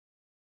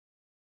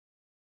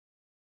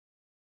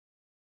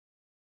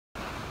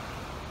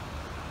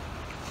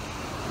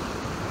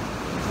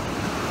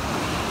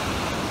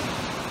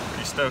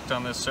stoked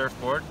on this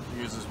surfboard.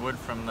 It uses wood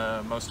from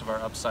most of our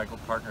upcycle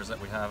partners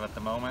that we have at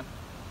the moment.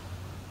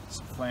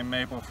 Some flame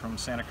maple from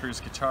Santa Cruz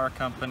Guitar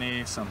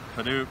Company, some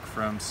padauk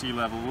from Sea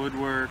Level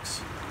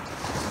Woodworks,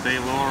 some bay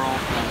laurel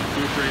from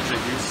Cooperage at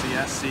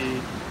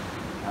UCSC,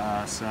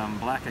 some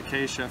black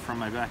acacia from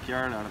my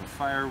backyard out of the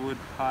firewood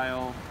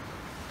pile,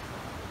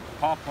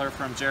 poplar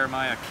from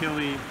Jeremiah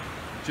Killy,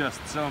 just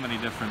so many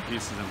different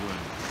pieces of wood.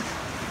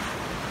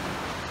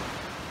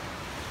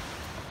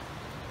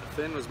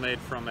 The fin was made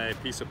from a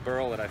piece of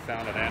burl that I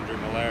found at Andrew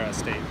Malera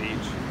State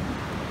Beach.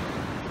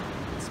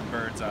 Some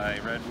birdseye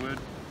redwood.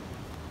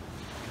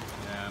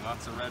 And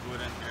lots of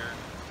redwood in here.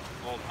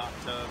 Old hot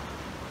tub.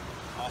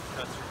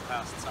 Offcuts from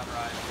past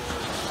sunrise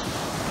boards.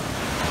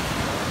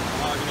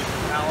 Mahogany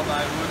from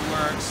Alibi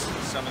Woodworks.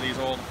 Some of these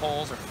old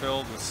holes are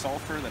filled with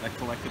sulfur that I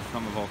collected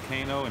from a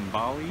volcano in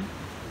Bali.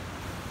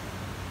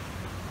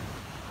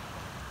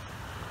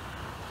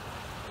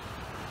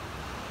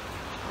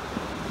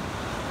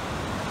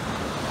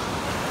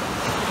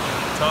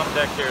 The top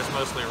deck here is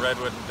mostly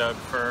redwood and Doug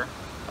fir.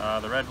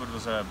 The redwood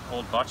was an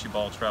old bocce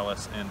ball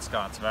trellis in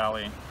Scotts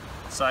Valley.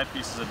 Side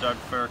pieces of Doug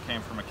fir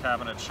came from a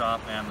cabinet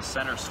shop, and the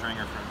center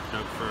stringer from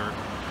Doug fir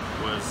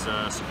was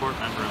a support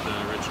member of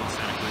the original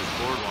Santa Cruz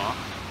boardwalk.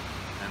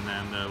 And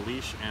then the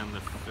leash and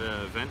the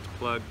vent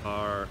plug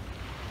are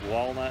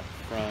walnut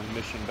from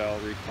Mission Bell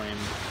reclaimed